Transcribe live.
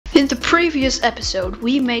In the previous episode,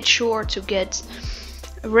 we made sure to get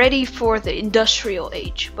ready for the industrial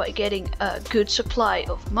age by getting a good supply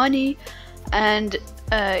of money and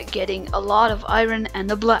getting a lot of iron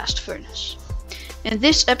and a blast furnace. In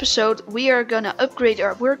this episode, we are gonna upgrade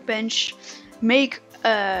our workbench, make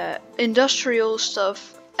industrial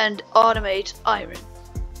stuff, and automate iron.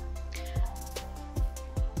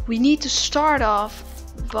 We need to start off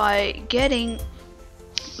by getting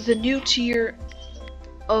the new tier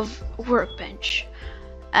of workbench,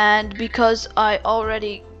 and because I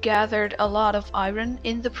already gathered a lot of iron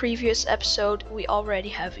in the previous episode, we already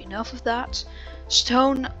have enough of that.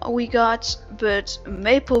 Stone we got, but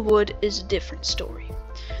maple wood is a different story.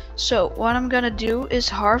 So what I'm gonna do is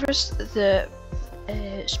harvest the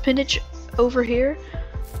spinach over here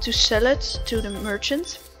to sell it to the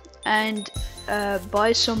merchant and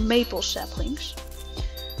buy some maple saplings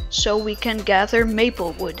so we can gather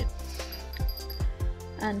maple wood.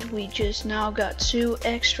 And we just now got 2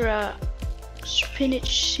 extra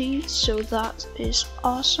spinach seeds, so that is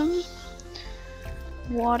awesome.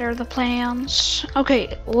 Water the plants.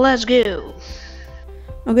 Okay, let's go.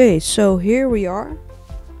 Okay, so here we are.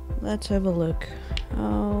 Let's have a look.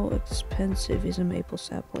 How expensive is a maple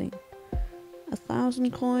sapling?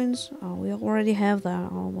 1,000 coins? Oh, we already have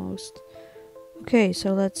that almost. Okay,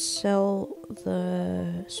 so let's sell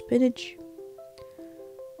the spinach.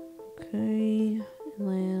 Okay, and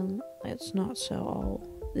then let's not sell all.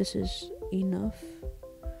 This is enough.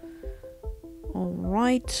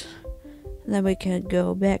 Alright. Then we can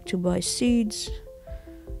go back to buy seeds.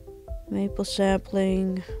 Maple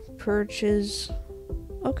sapling. Purchase.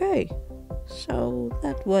 Okay. So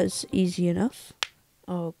that was easy enough.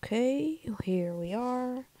 Okay, here we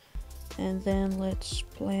are. And then let's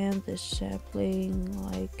plant this sapling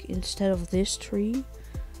like instead of this tree.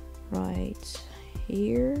 Right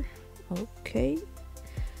here. Okay.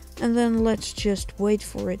 And then let's just wait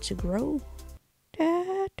for it to grow.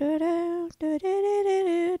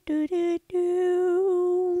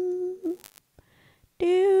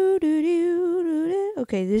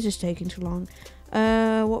 Okay, this is taking too long.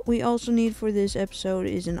 What we also need for this episode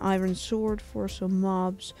is an iron sword for some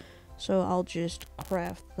mobs. So I'll just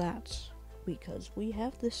craft that because we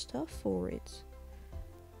have the stuff for it.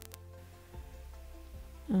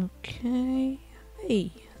 Okay.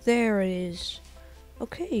 Hey, there it is.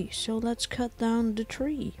 Okay, so let's cut down the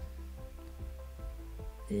tree.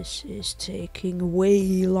 This is taking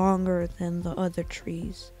way longer than the other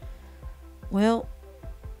trees. Well,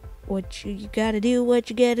 what you gotta do, what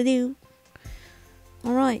you gotta do.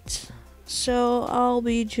 Alright, so I'll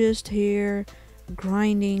be just here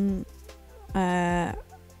grinding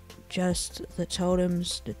just the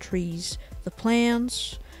totems, the trees, the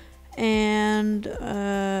plants, and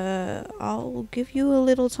I'll give you a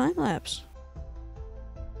little time lapse.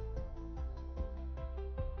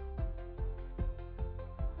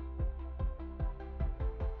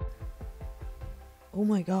 Oh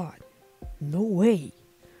my god, no way.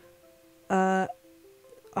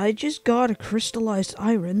 I just got a crystallized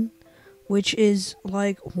iron, which is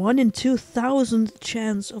like 1 in 2,000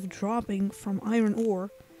 chance of dropping from iron ore.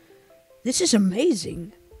 This is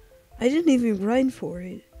amazing. I didn't even grind for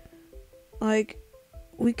it. Like,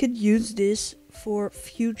 we could use this for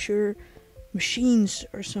future machines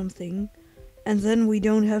or something, and then we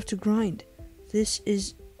don't have to grind. This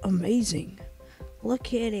is amazing.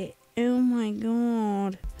 Look at it. Oh my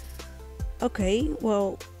god. Okay,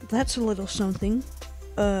 well, that's a little something.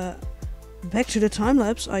 Back to the time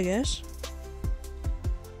lapse, I guess.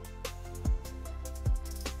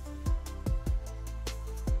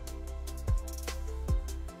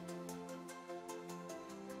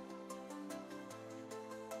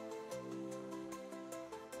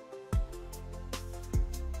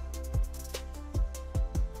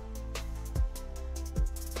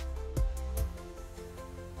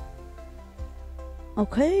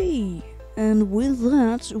 Okay, and with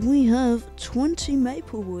that we have 20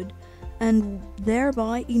 maple wood and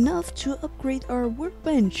thereby enough to upgrade our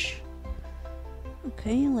workbench.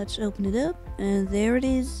 Okay, let's open it up and there it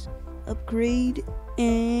is. Upgrade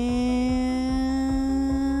and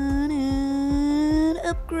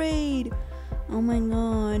upgrade. Oh my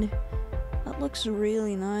god, that looks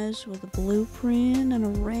really nice with a blueprint and a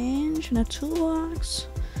wrench and a toolbox.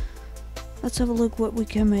 Let's have a look what we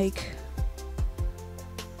can make.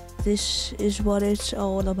 This is what it's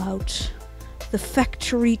all about. The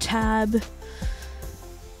factory tab.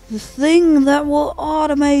 The thing that will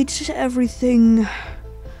automate everything.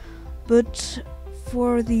 But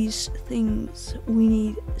for these things we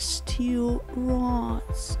need steel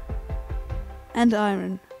rods and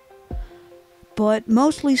iron. but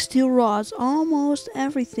mostly steel rods. Almost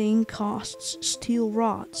everything costs steel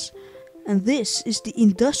rods. And this is the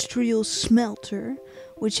industrial smelter,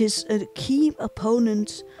 which is a key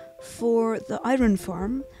opponent for the iron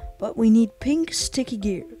farm, but we need pink sticky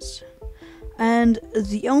gears. And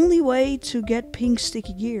the only way to get pink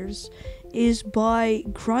sticky gears is by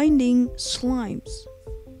grinding slimes.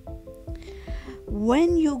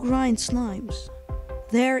 When you grind slimes,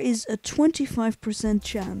 there is a 25%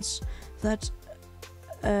 chance that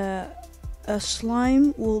a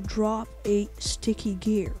slime will drop a sticky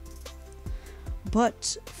gear.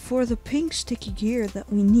 But for the pink sticky gear that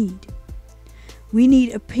we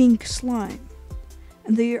need a pink slime.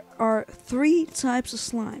 And there are 3 types of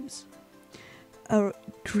slimes. A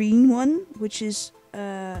green one, which is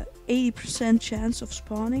 80% chance of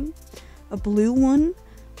spawning. A blue one,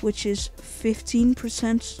 which is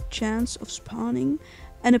 15% chance of spawning.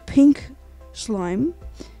 And a pink slime,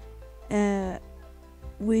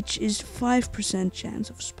 which is 5%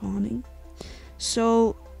 chance of spawning.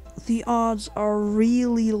 So the odds are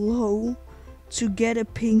really low to get a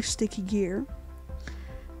pink sticky gear.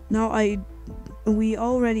 Now we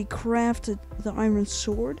already crafted the iron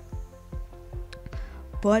sword,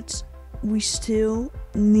 but we still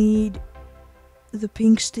need the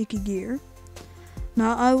pink sticky gear.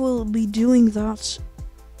 Now I will be doing that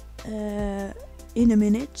in a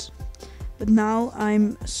minute, but now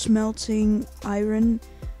I'm smelting iron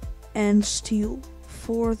and steel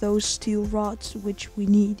for those steel rods which we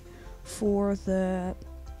need for the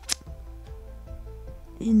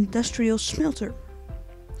industrial smelter.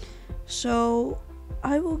 So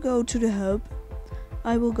I will go to the hub,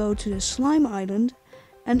 I will go to the slime island,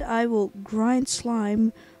 and I will grind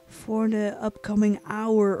slime for the upcoming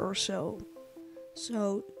hour or so.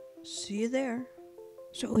 So see you there.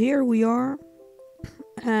 So here we are,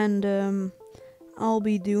 and I'll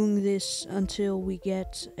be doing this until we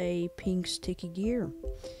get a pink sticky gear.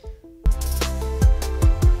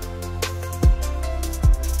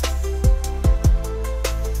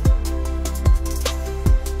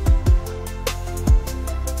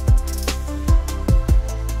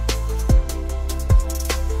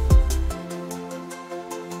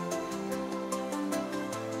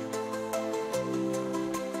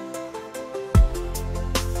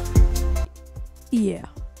 Yeah,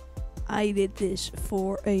 I did this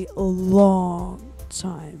for a long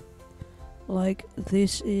time. Like,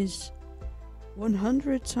 this is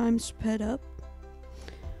 100 times sped up.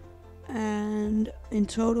 And in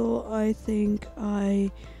total, I think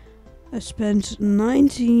I spent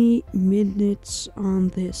 90 minutes on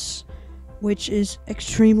this, which is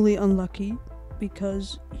extremely unlucky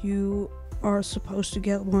because you are supposed to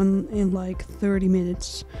get one in like 30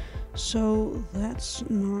 minutes. So that's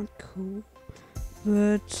not cool.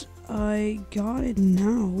 But I got it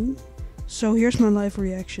now. So here's my live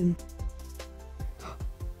reaction.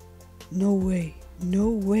 No way. No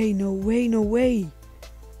way, no way, no way.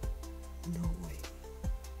 No way.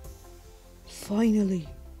 Finally.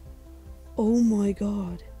 Oh my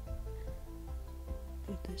god.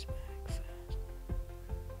 Put this back fast.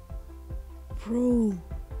 Bro.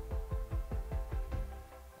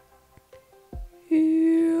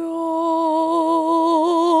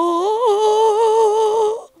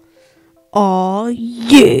 Aw,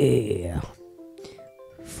 yeah!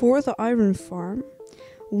 For the iron farm,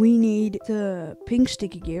 we need the pink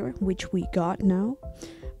sticky gear, which we got now,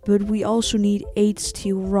 but we also need 8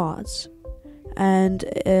 steel rods. And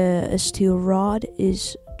a steel rod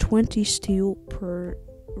is 20 steel per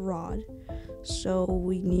rod, so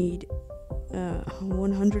we need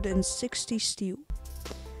 160 steel.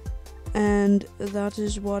 And that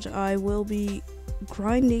is what I will be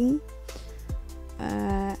grinding.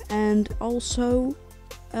 And also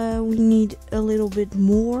we need a little bit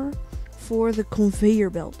more for the conveyor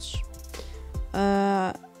belts.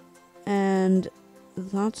 And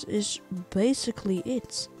that is basically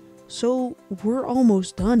it. So we're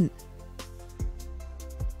almost done.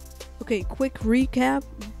 Okay, quick recap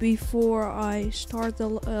before I start the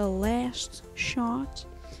last shot.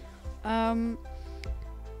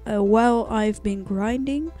 While I've been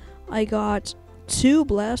grinding, I got 2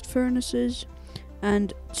 blast furnaces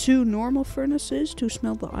and 2 normal furnaces to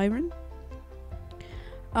smelt the iron.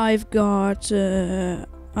 I have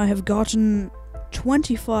gotten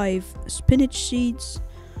 25 spinach seeds,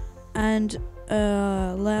 and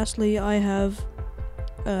lastly I have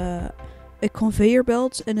a conveyor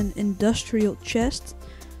belt and an industrial chest,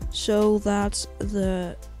 so that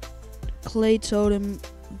the clay totem,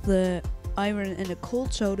 the iron and the coal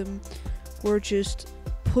totem were just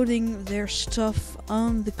putting their stuff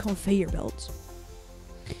on the conveyor belt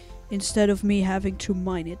instead of me having to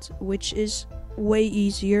mine it, which is way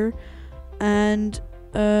easier. And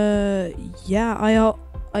yeah,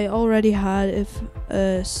 I already had if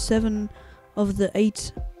 7 of the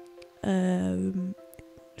 8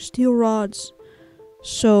 steel rods.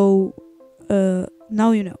 So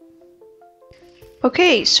now you know.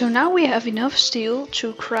 Okay, so now we have enough steel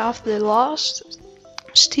to craft the last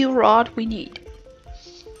steel rod we need.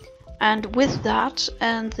 And with that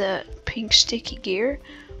and the pink sticky gear,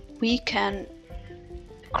 we can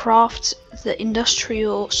craft the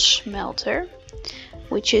industrial smelter,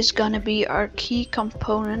 which is gonna be our key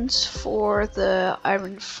components for the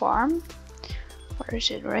iron farm. Where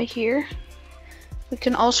is it? Right here. We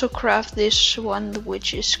can also craft this one,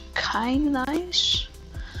 which is kinda nice,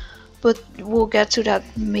 but we'll get to that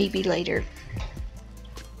maybe later.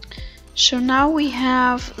 So now we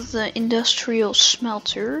have the industrial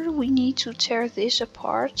smelter. We need to tear this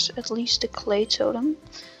apart, at least the clay totem.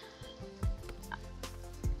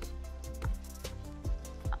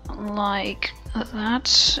 Like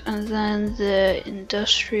that, and then the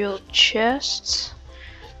industrial chest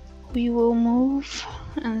we will move,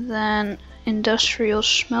 and then industrial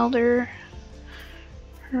smelter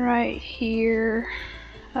right here.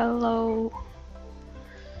 Hello.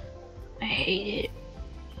 I hate it.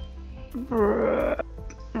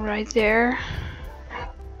 Right there.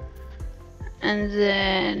 And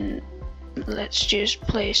then let's just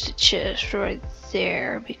place the chest right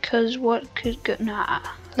there, because what could go? Nah,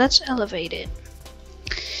 let's elevate it.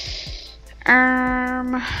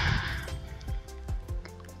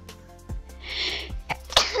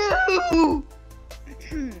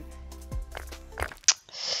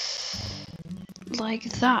 Like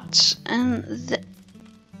that, and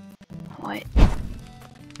wait.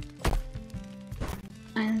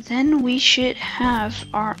 And then we should have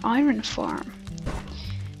our iron farm.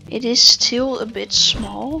 It is still a bit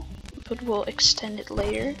small, but we'll extend it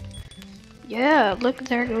later. Yeah, look,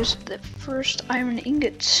 there goes the first iron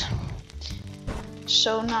ingot.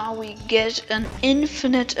 So now we get an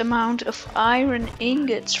infinite amount of iron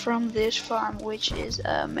ingots from this farm, which is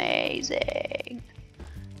amazing.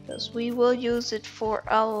 Because we will use it for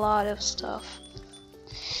a lot of stuff.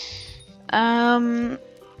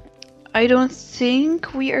 I don't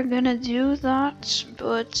think we are gonna do that,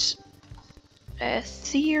 but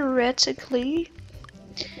theoretically,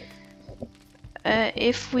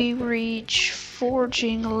 if we reach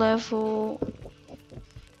forging level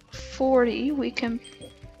 40, we can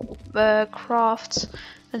craft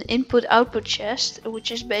an input-output chest,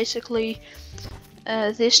 which is basically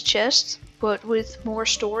this chest, but with more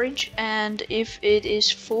storage, and if it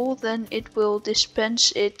is full, then it will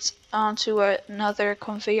dispense it onto another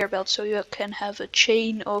conveyor belt, so you can have a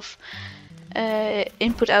chain of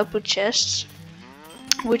input-output chests,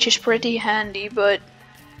 which is pretty handy. But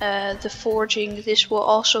the forging, this will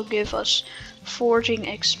also give us forging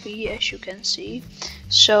XP, as you can see,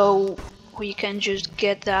 so we can just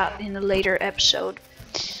get that in a later episode.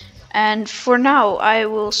 And for now, I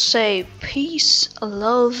will say peace,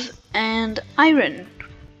 love, and iron.